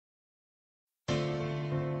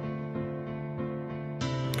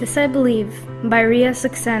This I Believe by Ria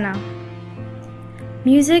Saxena.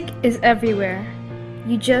 Music is everywhere.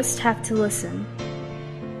 You just have to listen.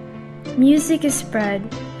 Music is spread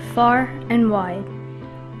far and wide,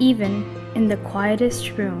 even in the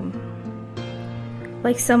quietest room.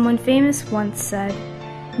 Like someone famous once said,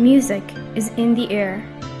 music is in the air.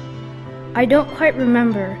 I don't quite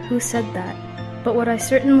remember who said that, but what I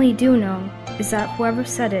certainly do know is that whoever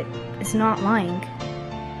said it is not lying.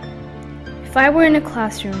 If I were in a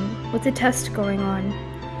classroom with a test going on,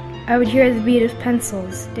 I would hear the beat of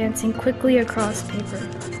pencils dancing quickly across paper.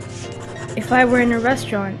 If I were in a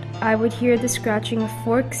restaurant, I would hear the scratching of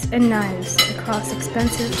forks and knives across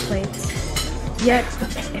expensive plates. Yet,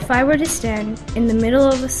 if I were to stand in the middle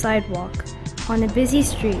of a sidewalk on a busy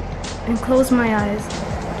street and close my eyes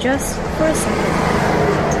just for a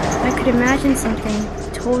second, I could imagine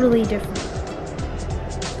something totally different.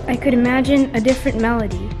 I could imagine a different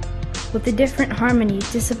melody with a different harmony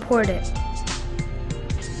to support it.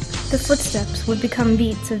 The footsteps would become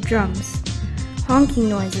beats of drums, honking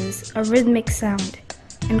noises, a rhythmic sound,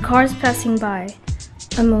 and cars passing by,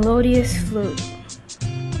 a melodious flute.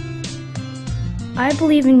 I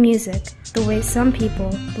believe in music the way some people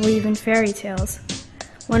believe in fairy tales.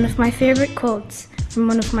 One of my favorite quotes from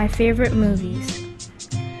one of my favorite movies.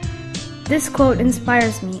 This quote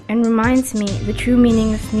inspires me and reminds me the true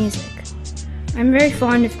meaning of music. I'm very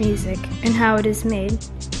fond of music and how it is made.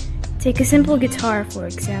 Take a simple guitar, for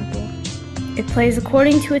example. It plays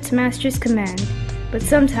according to its master's command, but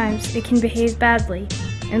sometimes it can behave badly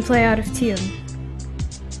and play out of tune.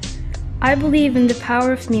 I believe in the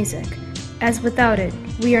power of music, as without it,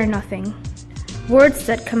 we are nothing. Words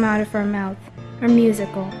that come out of our mouth are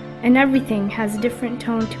musical, and everything has a different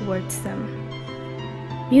tone towards them.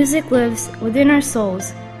 Music lives within our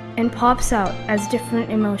souls and pops out as different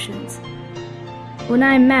emotions. When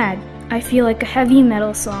I'm mad, I feel like a heavy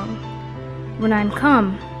metal song. When I'm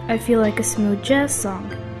calm, I feel like a smooth jazz song.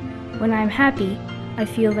 When I'm happy, I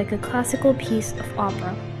feel like a classical piece of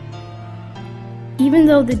opera. Even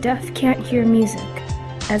though the deaf can't hear music,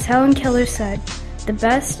 as Helen Keller said, the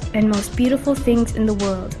best and most beautiful things in the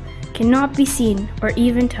world cannot be seen or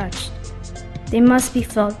even touched. They must be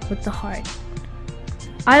felt with the heart.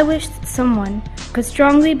 I wish that someone could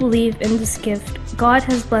strongly believe in this gift God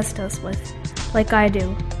has blessed us with, like I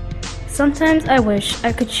do. Sometimes I wish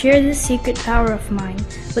I could share this secret power of mine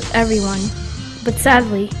with everyone, but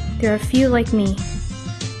sadly, there are few like me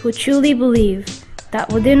who truly believe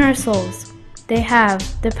that within our souls, they have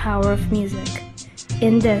the power of music.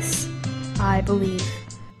 In this, I believe.